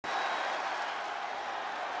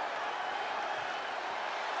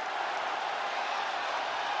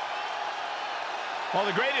Well,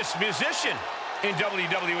 the greatest musician in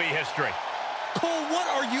WWE history. Cole, what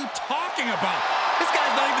are you talking about? This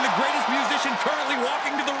guy's not even the greatest musician currently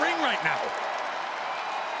walking to the ring right now.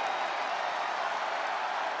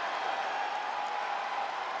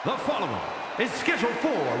 The following is scheduled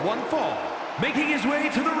for one fall, making his way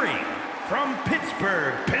to the ring from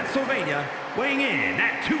Pittsburgh, Pennsylvania, weighing in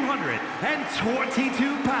at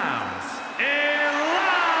 222 pounds,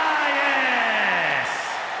 Elias!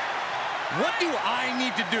 What do I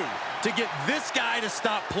need to do to get this guy to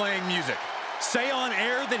stop playing music? Say on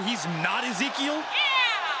air that he's not Ezekiel?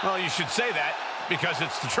 Yeah! Well, you should say that because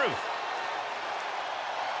it's the truth.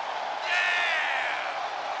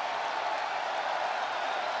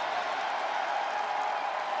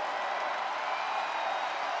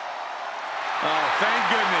 Oh, thank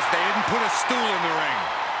goodness they didn't put a stool in the ring.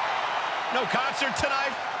 No concert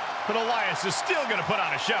tonight, but Elias is still going to put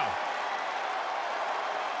on a show.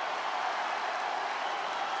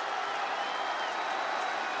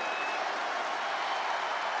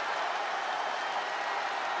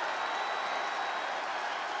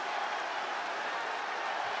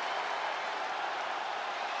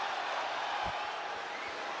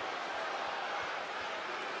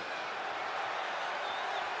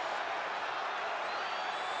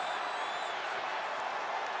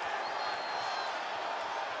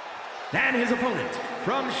 And his opponent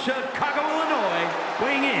from Chicago, Illinois,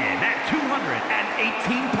 weighing in at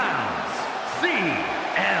 218 pounds,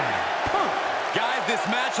 CM Punk. Guys, this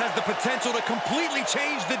match has the potential to completely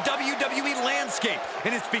change the WWE landscape,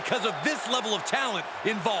 and it's because of this level of talent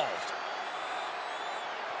involved.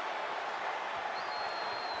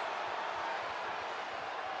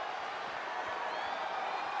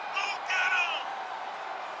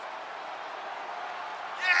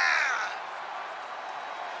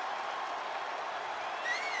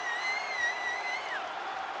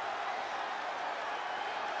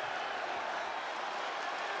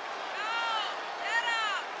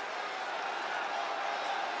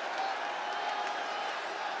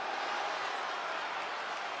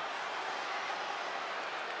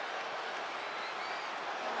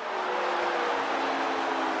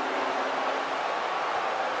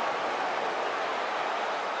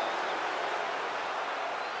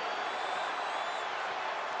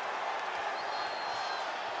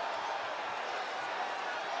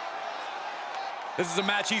 This is a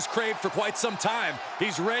match he's craved for quite some time.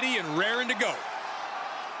 He's ready and raring to go.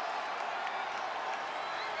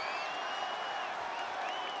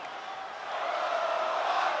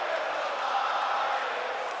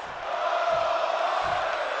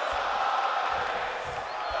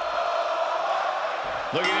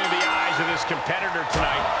 Looking into the eyes of this competitor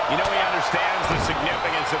tonight, you know he understands the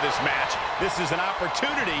significance of this match. This is an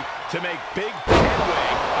opportunity to make big headway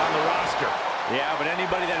on the roster. Yeah, but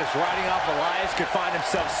anybody that is riding off Elias could find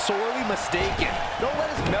himself sorely mistaken. Don't let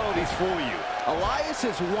his melodies fool you. Elias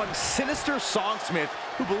is one sinister songsmith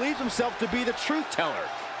who believes himself to be the truth teller.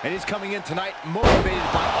 And he's coming in tonight motivated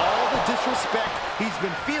by all the disrespect he's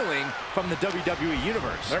been feeling from the WWE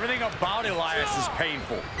Universe. Everything about Elias is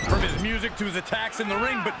painful, from his music to his attacks in the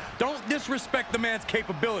ring, but don't disrespect the man's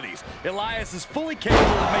capabilities. Elias is fully capable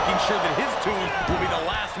of making sure that his tune will be the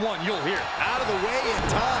last one you'll hear. Out of the way in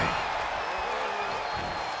time.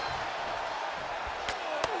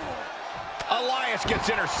 Elias gets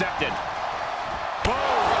intercepted. Boom,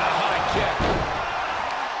 and a high kick.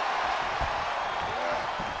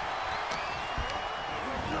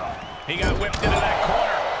 He got whipped into that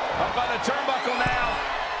corner. Up on the turnbuckle now.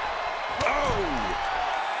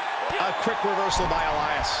 Oh! A quick reversal by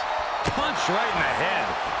Elias. Punch right in the head.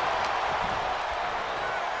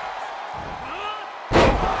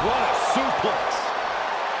 What a suplex.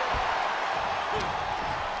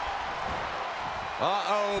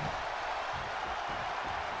 Uh-oh.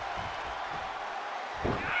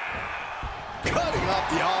 Cutting off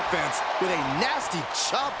the offense with a nasty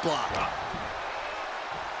chop block.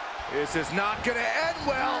 This is not going to end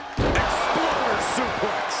well. Exploder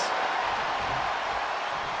suplex.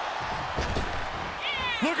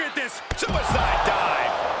 Look at this suicide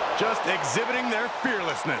dive. Just exhibiting their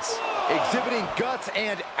fearlessness. Exhibiting guts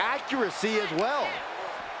and accuracy as well.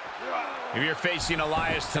 If you're facing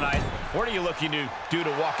Elias tonight, what are you looking to do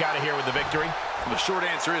to walk out of here with the victory? The short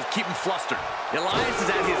answer is keep him flustered. Elias is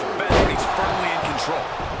at his best when he's firmly in control.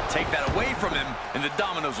 Take that away from him, and the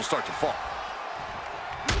dominoes will start to fall.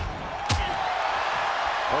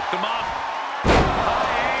 Hooked him up.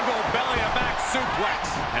 High angle belly-to-back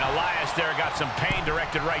suplex. And Elias there got some pain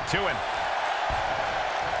directed right to him.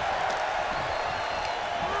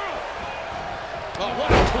 Oh,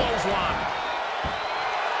 what a clothesline.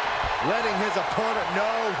 Letting his opponent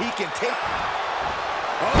know he can take...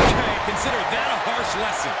 Consider that a harsh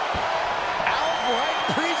lesson. Outright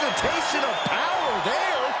presentation of power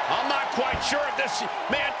there. I'm not quite sure if this...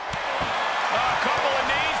 Man, a couple of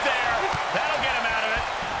knees there. That'll get him out of it.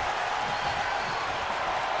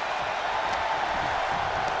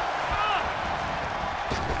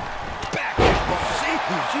 Back in.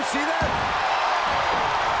 Did you see that?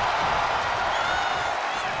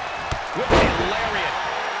 With the lariat.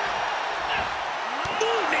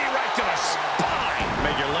 Ooh, knee right to the spine.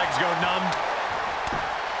 Make your legs go numb.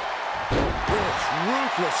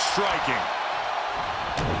 Ruthless striking.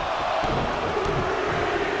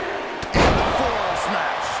 And the forearm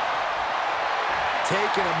smash.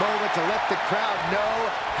 Taking a moment to let the crowd know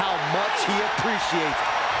how much he appreciates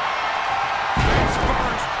it. Face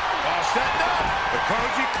first. All set up. The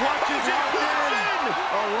Koji clutches it.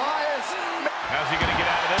 Elias. How's he going to get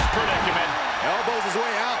out of this predicament? Elbows his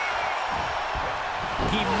way out.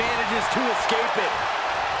 He manages to escape it.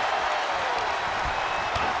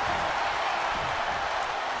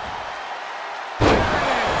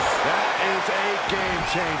 That is a game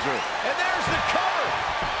changer. And there's the cover.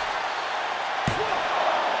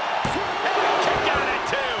 And a kick out at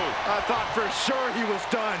two. I thought for sure he was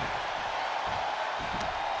done.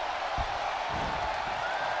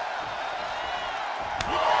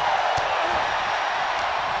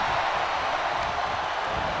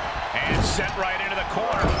 And sent right into the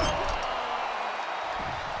corner.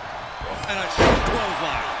 And a short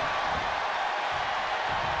clothesline.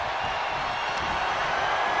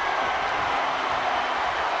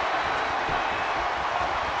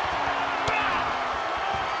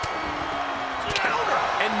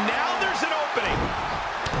 And now there's an opening.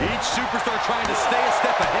 Each superstar trying to stay a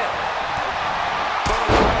step ahead.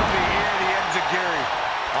 Both around the ear, the enziguri.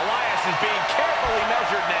 Elias is being carefully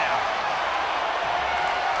measured now.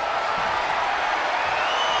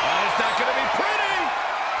 It's not going to be pretty.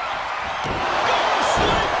 Go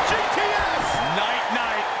slam GTS.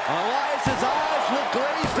 Night-night. Elias's eyes look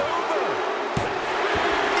glazed over.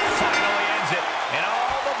 Finally ends it. And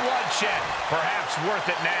all the bloodshed. Perhaps worth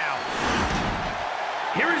it now.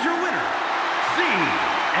 Here is your winner,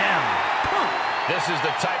 CM Punk. This is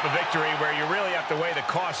the type of victory where you really have to weigh the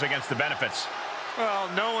costs against the benefits. Well,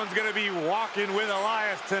 no one's going to be walking with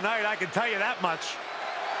Elias tonight, I can tell you that much.